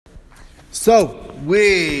So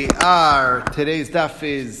today's daf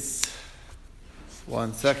is,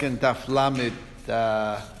 daf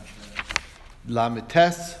Lamed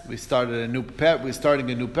Tes. We're starting a new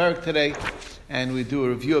parak today, and we do a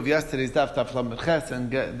review of yesterday's daf Lamed Ches,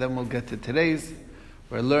 and then we'll get to today's.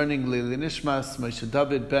 We're learning Leili Nishmas, Moshe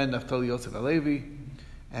David ben Naftali Yosef Alevi,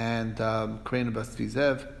 and Karina Bas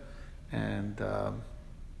Vizev, and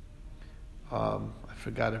I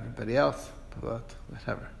forgot everybody else, but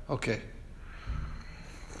whatever. Okay.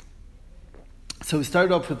 So we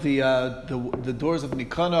started off with the doors of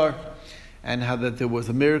Nicanor, and how that there was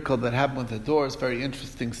a miracle that happened with the doors. Very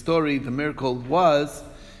interesting story. The miracle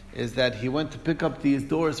is that he went to pick up these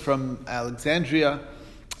doors from Alexandria.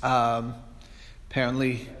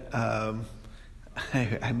 Apparently, I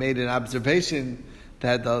made an observation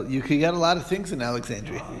that you can get a lot of things in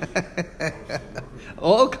Alexandria.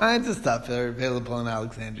 All kinds of stuff are available in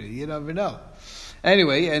Alexandria. You never know.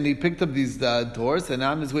 Anyway, and he picked up these doors, and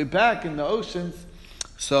on his way back in the oceans,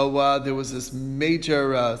 so there was this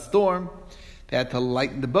major storm. They had to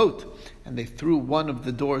lighten the boat, and they threw one of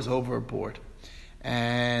the doors overboard,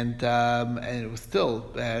 and it was still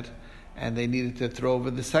bad, and they needed to throw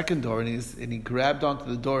over the second door, and he grabbed onto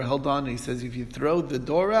the door, held on, and he says, "If you throw the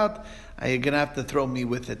door out, you're gonna have to throw me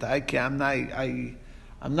with it. I'm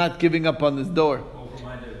not giving up on this door."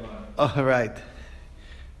 Oh, right.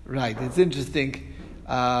 It's interesting.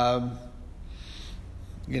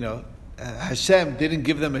 Hashem didn't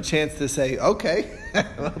give them a chance to say, "Okay,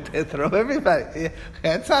 well, they throw everybody." Yeah,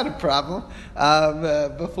 that's not a problem.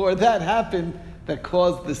 Before that happened, that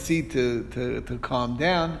caused the sea to calm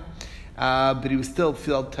down. But he still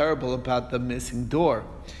felt terrible about the missing door.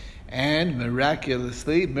 And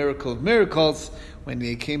miraculously, miracle of miracles, when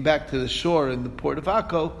they came back to the shore in the port of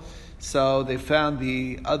Akko, so they found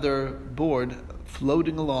the other board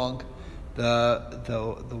floating along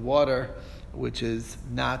the water, which is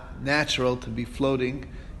not natural to be floating.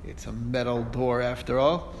 It's a metal door after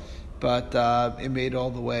all, but it made all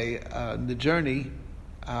the way the journey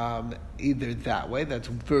either that way, that's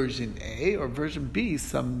version A, or version B,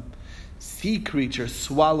 some sea creature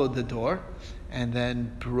swallowed the door and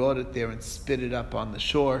then brought it there and spit it up on the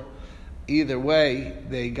shore. Either way,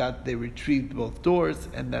 they retrieved both doors,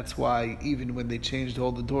 and that's why even when they changed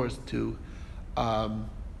all the doors to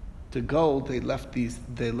gold, they left these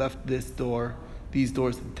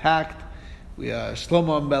doors intact.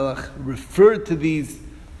 Shlomo Melech referred to these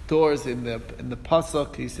doors in the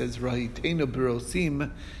pasuk. He says Rahitenu Berosim,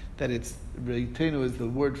 that it's Rahitenu is the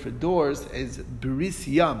word for doors, is Beris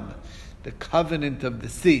Yam, the covenant of the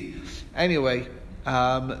sea. Anyway,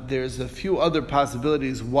 there's a few other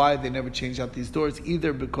possibilities why they never changed out these doors.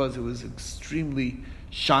 Either because it was extremely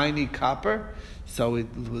shiny copper, so it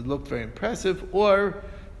would look very impressive, or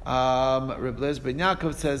Reb Eliezer ben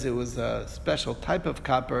Yaakov says it was a special type of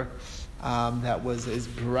copper that was as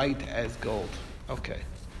bright as gold. Okay.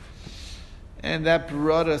 And that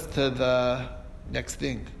brought us to the next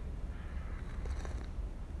thing.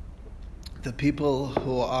 The people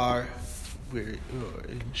who are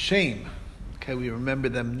in shame, okay, we remember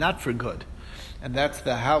them not for good. And that's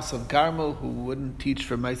the house of Garmel, who wouldn't teach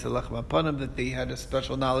for Ma'aseh Lechem Aponim, that they had a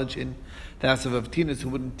special knowledge in the house of Avtinas, who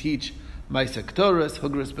wouldn't teach Ma'aseh Ktoras,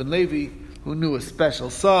 Hugras ben Levi, who knew a special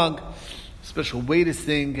song, a special way to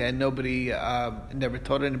sing, and nobody never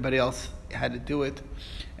taught anybody else how to do it.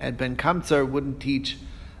 And Ben Kamtsar wouldn't teach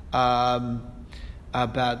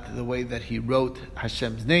about the way that he wrote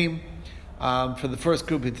Hashem's name. For the first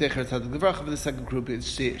group, it's Zecher Tzadik Livracha. For the second group, it's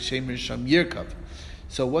Shemer Sham Yirkav.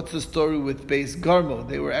 So what's the story with Beis Garmo?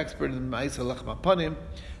 They were expert in Ma'aseh Lechem Aponim.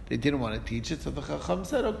 They didn't want to teach it, so the Chacham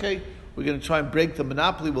said, "Okay, we're going to try and break the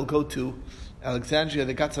monopoly. We'll go to Alexandria."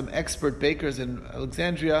 They got some expert bakers in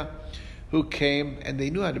Alexandria who came, and they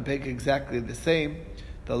knew how to bake exactly the same,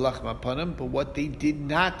 the Lechem Aponim, but what they did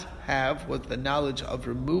not have was the knowledge of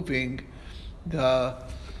removing the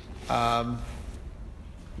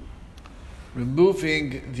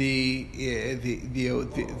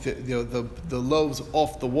loaves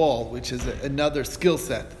off the wall, which is another skill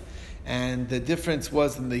set. And the difference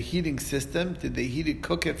was in the heating system. Did they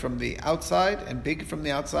cook it from the outside and bake it from the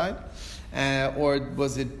outside? Or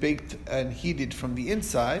was it baked and heated from the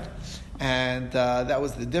inside? And that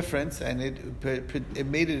was the difference, and it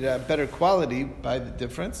made it a better quality by the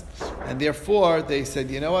difference. And therefore, they said,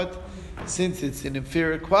 you know what? Since it's an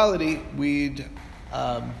inferior quality,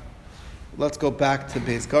 let's go back to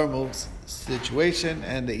Beis Garmo's situation.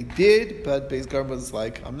 And they did, but Beis Garmo was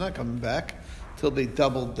like, "I'm not coming back," till they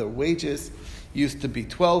doubled their wages. Used to be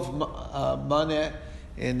 12 maneh,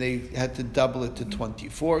 and they had to double it to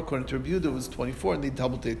 24. According to Rabbi Yehuda, it was 24, and they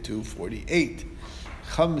doubled it to 48.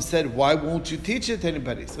 Chum said, why won't you teach it to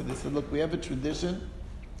anybody? So they said, look, we have a tradition.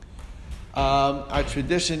 Our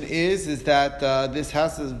tradition is that this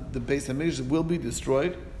house, the Beis HaMikdash, will be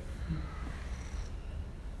destroyed.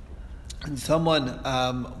 And someone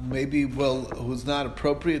who's not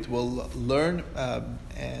appropriate will learn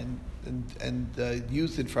and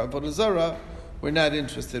use it for Avodah Zarah. We're not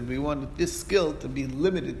interested. We want this skill to be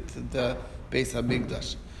limited to the Beis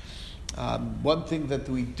HaMikdash. One thing that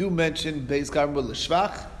we do mention, Beis Garmu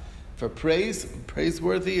L'Shvach, for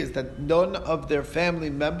praiseworthy, is that none of their family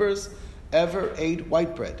members ever ate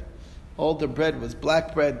white bread. All the bread was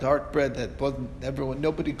black bread, dark bread.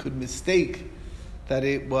 Nobody could mistake that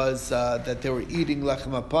it was that they were eating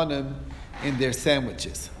lechem apanim in their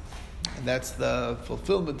sandwiches, and that's the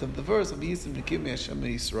fulfillment of the verse of Yisem Nikim Hashem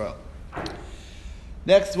Yisrael.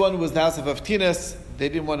 Next one was the house of Avtinas. They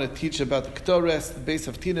didn't want to teach about the Ketores. The Beis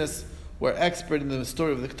Avtinas were expert in the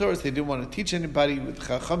story of the Ketores. They didn't want to teach anybody. With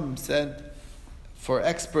Chacham sent for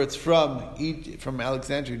experts from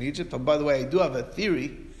Alexandria in Egypt. And by the way, I do have a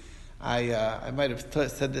theory. I might have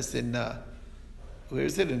said this in where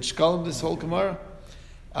is it in Shkalim, this whole Gemara.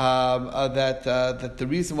 That the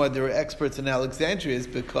reason why there were experts in Alexandria is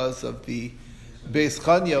because of the Beis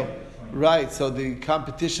Chanyo, right? So the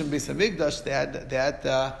competition Beis HaMikdash, they had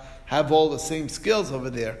to have all the same skills over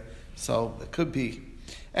there. So it could be.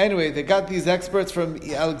 Anyway, they got these experts from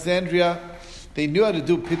Alexandria. They knew how to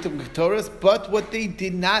do pitum ketoras, but what they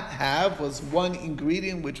did not have was one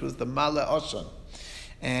ingredient, which was the mala oshan.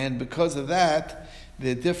 And because of that,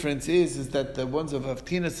 the difference is that the ones of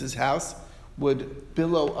Avtinas' house would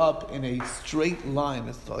billow up in a straight line.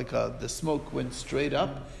 It's like the smoke went straight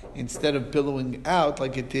up instead of billowing out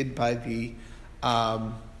like it did by the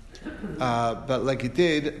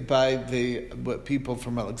people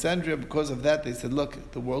from Alexandria. Because of that, they said,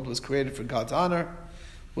 "Look, the world was created for God's honor.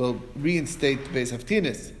 We'll reinstate the Beis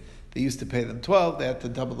Avtinas. They used to pay them 12. They had to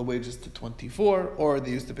double the wages to 24, or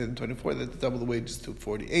they used to pay them 24. They had to double the wages to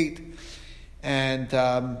 48." And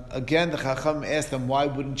again, the Chacham asked them, why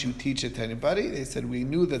wouldn't you teach it to anybody? They said, we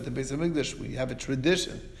knew that the Beis HaMikdash, we have a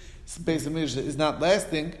tradition. The Beis HaMikdash is not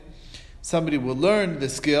lasting. Somebody will learn the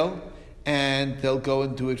skill, and they'll go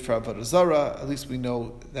and do it for Avodah Zarah. At least we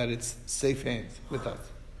know that it's safe hands with us.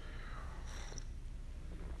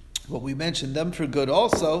 What we mentioned them for good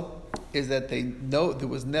also is that they know there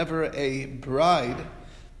was never a bride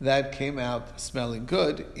that came out smelling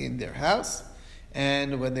good in their house.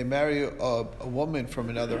 And when they marry a woman from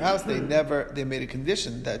another house, they made a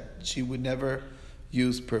condition that she would never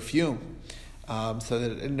use perfume, so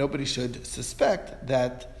that nobody should suspect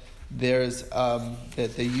that there's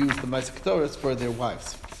that they use the Ma'aseh Ketores for their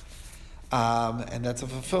wives, and that's a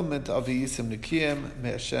fulfillment of the Yisem Nikim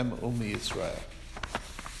Me'Hashem Umi Yisrael.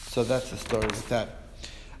 So that's the story with that.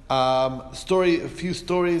 A few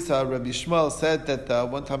stories. Rabbi Shmuel said that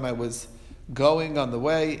one time I was going on the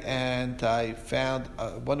way, and I found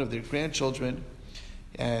one of their grandchildren,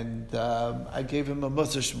 and I gave him a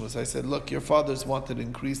Musar Shmuz. I said, look, your fathers wanted to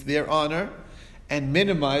increase their honor and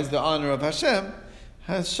minimize the honor of Hashem.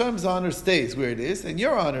 Hashem's honor stays where it is, and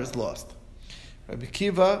your honor is lost. Rabbi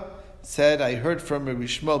Kiva said, I heard from Rabbi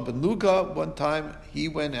Shmuel ben Luga one time. He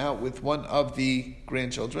went out with one of the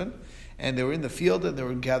grandchildren, and they were in the field, and they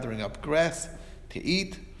were gathering up grass to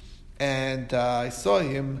eat, and I saw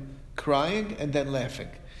him crying and then laughing.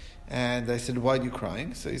 And I said, why are you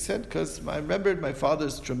crying? So he said, because I remembered my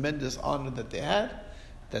father's tremendous honor that they had.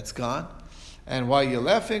 That's gone. And why are you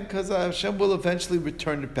laughing? Because Hashem will eventually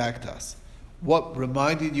return it back to us. What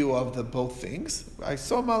reminded you of the both things? I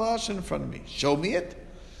saw Malash in front of me. Show me it.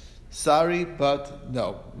 Sorry, but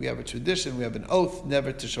no. We have a tradition, we have an oath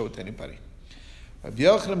never to show it to anybody. Rabbi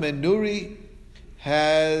Yochanan ben Nuri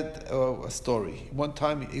had a story. One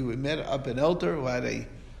time he met up an elder who had a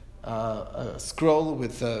scroll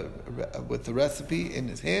with the recipe in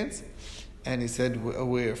his hands, and he said, where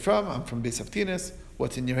are you from? I'm from Beis Avtinas.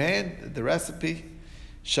 What's in your hand? The recipe.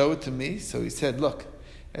 Show it to me. So he said, look,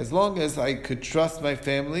 as long as I could trust my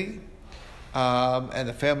family, and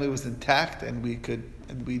the family was intact, and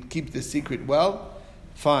we'd keep the secret well,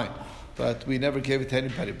 fine. But we never gave it to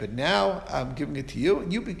anybody. But now I'm giving it to you,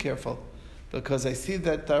 and you be careful, because I see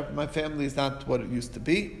that my family is not what it used to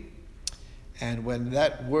be. And when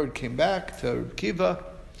that word came back to Kiva,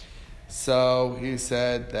 so he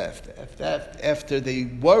said that after they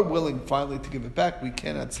were willing finally to give it back, we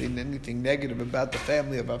cannot say anything negative about the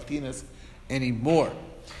family of Avtinas anymore.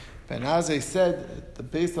 Ben Azai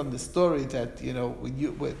said, based on the story, that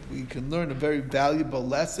we can learn a very valuable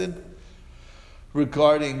lesson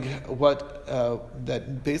regarding what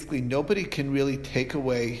that basically nobody can really take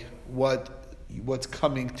away what what's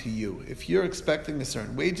coming to you. If you're expecting a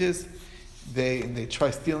certain wages, they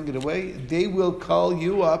try stealing it away, they will call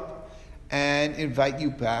you up and invite you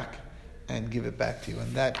back and give it back to you.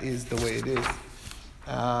 And that is the way it is.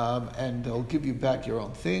 And they'll give you back your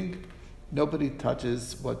own thing. Nobody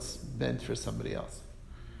touches what's meant for somebody else.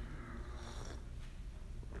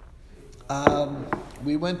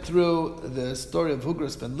 We went through the story of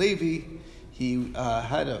Hugras ben Levi. He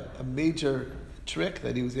had a major trick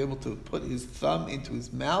that he was able to put his thumb into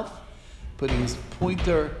his mouth, put his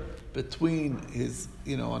pointer between his,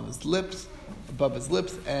 on his lips, above his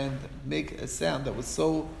lips, and make a sound that was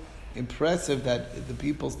so impressive that the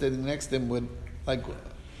people standing next to him would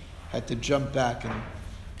had to jump back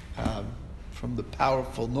and from the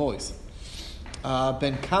powerful noise.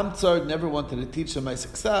 Ben Kamtsar never wanted to teach them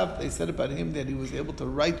Isaac. They said about him that he was able to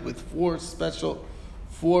write with four kolmusin,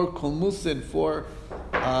 four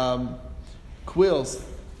quills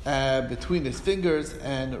between his fingers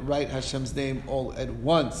and write Hashem's name all at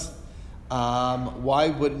once.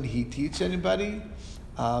 Why wouldn't he teach anybody?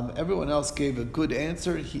 Everyone else gave a good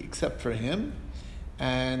answer except for him.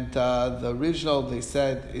 And the original, they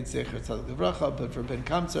said, it's Zecher Tzadik Livracha, but for Ben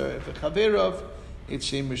Kamtsar, if a Chaverov, it's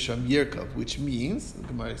Shem Risham Yirkov, which means, the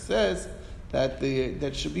Gemara says, that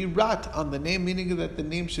that should be rat on the name, meaning that the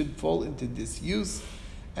name should fall into disuse.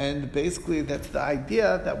 And basically, that's the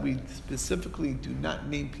idea that we specifically do not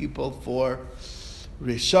name people for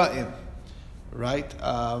Risha'im, right?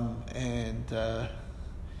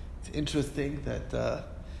 It's interesting that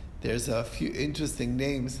there's a few interesting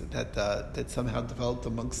names that somehow developed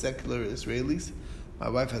among secular Israelis. My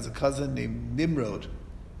wife has a cousin named Nimrod.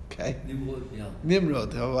 Okay, Nimrod, yeah.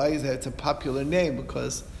 Nimrod. Why is that? It's a popular name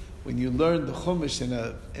because when you learn the Chumash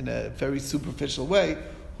in a very superficial way,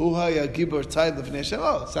 Hu haya gibor tzai lefnei Hashem.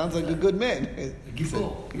 Oh, sounds like a good man.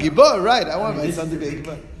 Gibor, right? I want my son to be a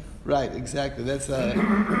gibor. Right, exactly. That's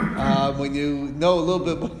when you know a little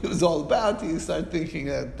bit what it was all about, you start thinking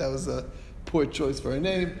that was a poor choice for a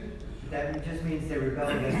name. That just means they rebel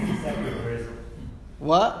against the secularism.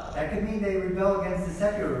 What? That could mean they rebel against the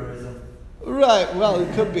secularism. Right, well,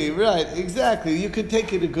 it could be, right, exactly. You could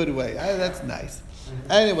take it a good way. That's nice.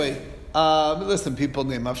 Anyway, listen, people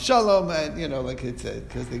name Avshalom, and, like it said,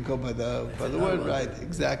 because they go by the word, right,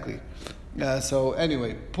 exactly. So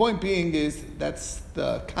anyway, point being is, that's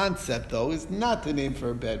the concept, though, is not the name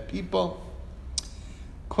for bad people.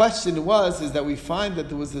 Question is that we find that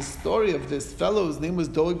there was a story of this fellow, his name was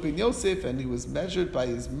Doeg ben Yosef, and he was measured by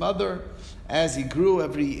his mother. As he grew,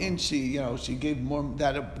 every inch she gave more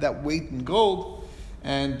that weight in gold,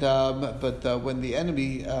 and but when the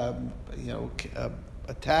enemy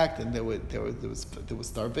attacked and there was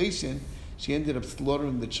starvation, she ended up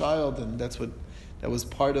slaughtering the child, and that was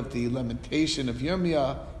part of the lamentation of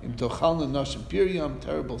Yirmiyah. Im tochalna nashim piryam,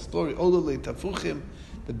 terrible story. Olele tafuchim,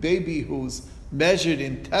 the baby who's measured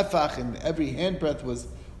in tefach, and every handbreadth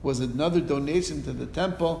was another donation to the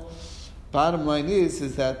temple. Bottom line is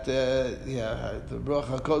that the Ruach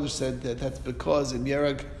HaKodesh said that's because in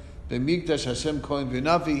Yerag B'mikdash Hashem Kohen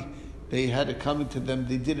V'Navi, they had it coming to them.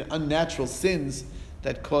 They did unnatural sins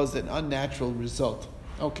that caused an unnatural result.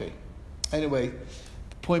 Okay. Anyway,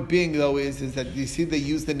 the point being though is that you see they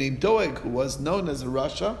used the name Doeg, who was known as a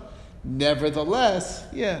Rasha. Nevertheless,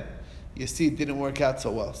 you see it didn't work out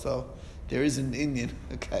so well. So there is an Indian.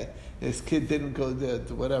 Okay, this kid didn't go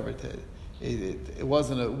to whatever. It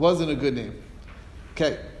wasn't a good name.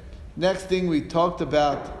 Okay, next thing we talked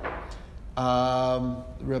about,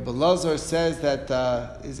 Rebbe Lazar says that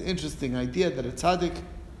his interesting idea that a tzaddik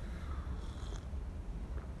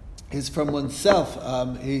is from oneself.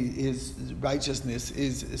 His righteousness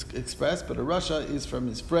is expressed, but a rasha is from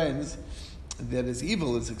his friends, that his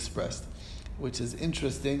evil is expressed, which is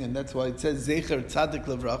interesting, and that's why it says Zecher Tzaddik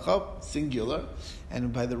Levracha, singular,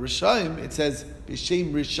 and by the Rishaim it says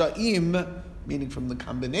B'Shem Rishaim, meaning from the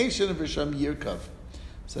combination of Risham Yirkav.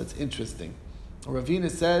 So that's interesting. Ravina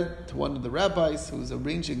said to one of the rabbis who was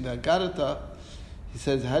arranging the Agarata, he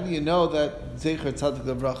says, how do you know that Zecher Tzaddik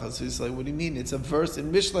Levracha? So he's like, what do you mean? It's a verse in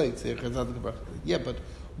Mishlei, Zecher Tzaddik Levracha. Yeah, but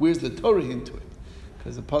where's the Torah into it?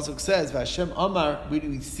 Because the pasuk says, Vashem Amar, where do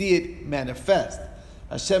we see it manifest?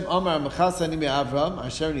 Hashem Amar Mechasani me Avram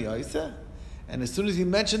Asher Niyaisa, and as soon as you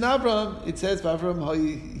mention Avram, it says Avram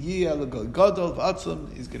Gadol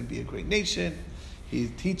V'Atzum. He's going to be a great nation. He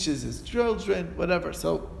teaches his children, whatever.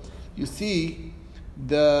 So you see,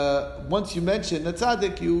 once you mention the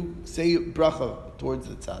tzaddik, you say bracha towards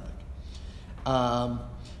the tzaddik.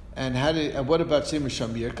 And what about Shem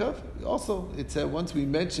Risham Yirkav? Also, it said once we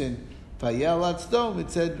mention Vayel Ad Sdom, it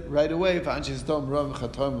said right away V'Anshe Sdom Rav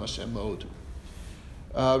Chatom L'Shem Moed.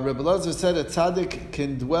 Rebbe Lazar said a tzaddik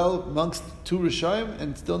can dwell amongst two Rishayim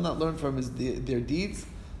and still not learn from their deeds,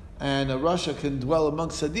 and a Rasha can dwell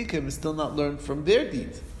amongst tzaddikim and still not learn from their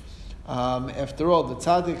deeds. After all, the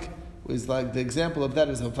tzaddik was like the example of that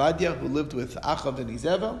is Avadia, who lived with Achav and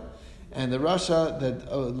Izevel, and the Rasha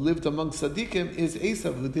that lived among tzaddikim is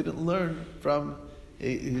Esav, who didn't learn from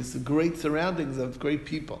his great surroundings of great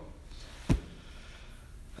people.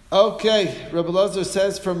 Okay, Rebbe Lazar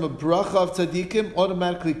says from a bracha of tzaddikim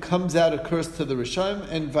automatically comes out a curse to the Rishayim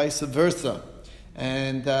and vice versa.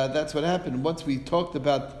 And that's what happened. Once we talked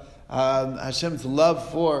about Hashem's love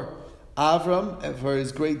for Avram and for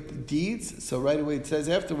his great deeds, so right away it says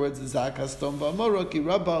afterwards, look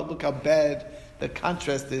how bad the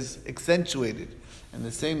contrast is accentuated. And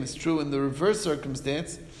the same is true in the reverse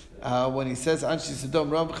circumstance, when he says, Anshi Sodom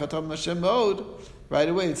Ram Chatam Hashem Mod, right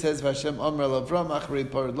away it says, Vashem Amar Lavram Achrei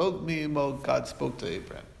Parad Lot Mimod, God spoke to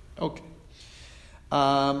Abraham. Okay.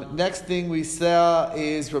 Next thing we saw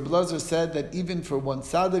is Rebbe Lazar said that even for one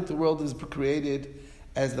tzaddik, the world is created,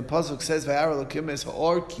 as the pasuk says, Vayar Elokim es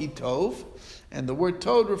ha'or ki tov, and the word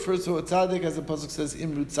tov refers to a tzaddik, as the pasuk says,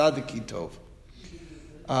 Imru tzaddik ki tov.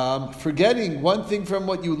 Forgetting one thing from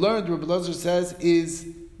what you learned, Rebbe Lazar says, is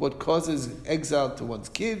what causes exile to one's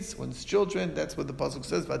kids, one's children. That's what the pasuk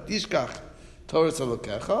says, Vatishkach Torah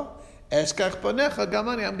Elokecha, Eshkach Panecha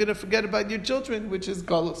Gamani. I'm going to forget about your children, which is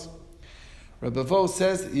galus. Rebbe Vo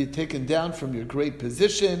says you're taken down from your great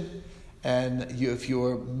position, and if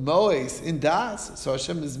you're moes in das, so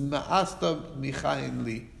Hashem is ma'asta michayin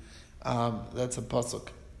li. That's a pasuk.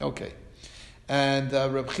 Okay. And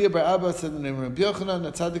Reb Chia bar Abba said in the name of Rabbi Yochanan,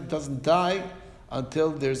 a tzaddik doesn't die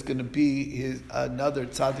until there's going to be another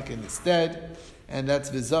tzaddik in his stead, and that's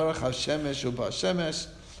Vizarach HaShemesh Uba HaShemesh.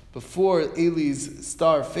 Before Eli's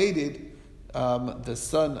star faded, the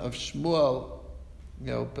son of Shmuel,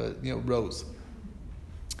 rose,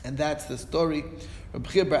 and that's the story. Reb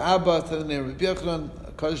Chia bar Abba said in the name of Rabbi Yochanan,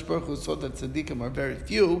 Kadosh Baruch Hu saw that tzaddikim are very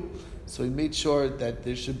few, so he made sure that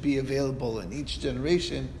there should be available in each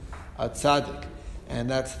generation a tzaddik, and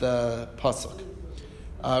that's the pasuk.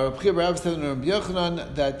 Reb Chia bar Abba said in Rabbi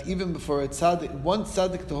Yochanan that even before a tzaddik, one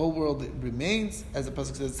tzaddik, the whole world remains, as the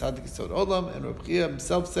pasuk says, tzaddik yisod olam, and Reb Chia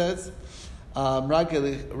himself says,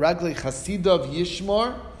 Raglei Chasidov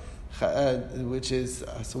Yishmor, which is,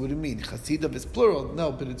 so what do you mean? Chasidov is plural?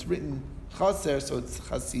 No, but it's written chaser, so it's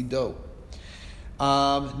chasido.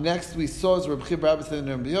 Next we saw, as Reb Chia bar Abba said in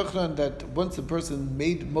Rabbi Yochanan, that once a person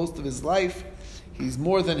made most of his life, he's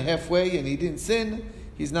more than halfway and he didn't sin,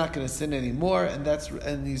 he's not going to sin anymore,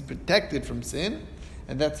 and he's protected from sin,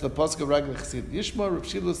 and that's the pasuk of Raglei Chasidov Yishmor. Reb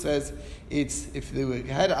Shilo says it's if they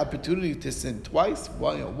had an opportunity to sin twice,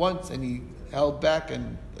 once, and he held back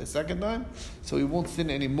and a second time, so he won't sin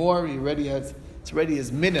anymore. It's already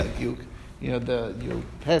his minhag. You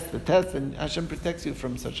pass the test, and Hashem protects you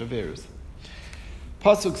from such averos.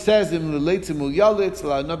 Pasuk says in L'leitzim Yalitz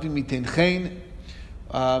La'anavi Mitein Chen,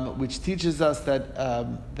 which teaches us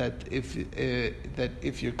that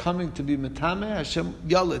if you're coming to be metame, Hashem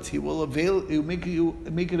Yalitz, He will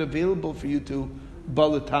make it available for you to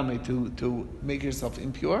balatame, to make yourself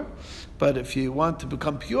impure. But if you want to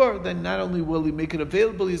become pure, then not only will He make it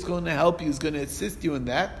available, He's going to help you, He's going to assist you in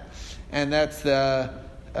that. And that's the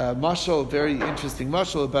mashal, very interesting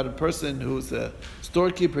mashal about a person who's a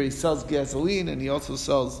storekeeper. He sells gasoline and he also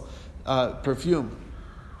sells perfume.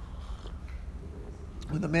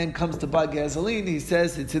 When the man comes to buy gasoline, he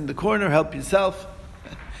says, it's in the corner, help yourself.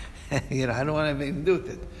 I don't want to have anything to do with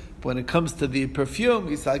it. But when it comes to the perfume,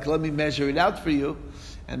 he's like, let me measure it out for you.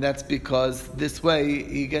 And that's because this way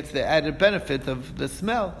he gets the added benefit of the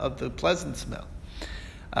smell, of the pleasant smell.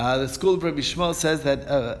 The school of Rabbi Shmuel says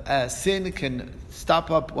that sin can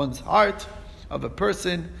stop up one's heart of a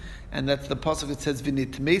person, and that's the pasuk that says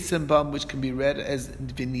 "V'nitmeisem bam," which can be read as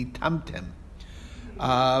 "V'nitamtem."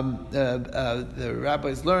 The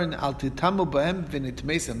rabbis learn "Al titamu b'hem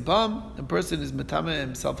v'nitmeisem bam." The person is metame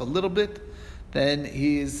himself a little bit, then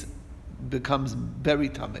he becomes very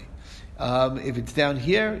tame. If it's down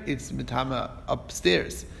here, it's metame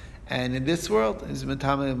upstairs, and in this world, it's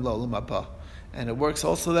metame l'olam haba. And it works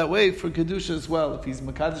also that way for Kedusha as well. If he's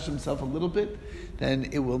Mekadosh himself a little bit, then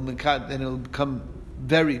it will become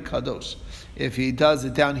very Kadosh. If he does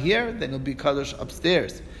it down here, then it'll be Kadosh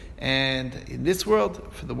upstairs. And in this world,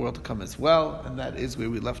 for the world to come as well. And that is where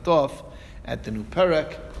we left off at the new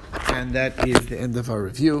Perek. And that is the end of our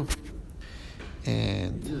review.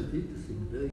 And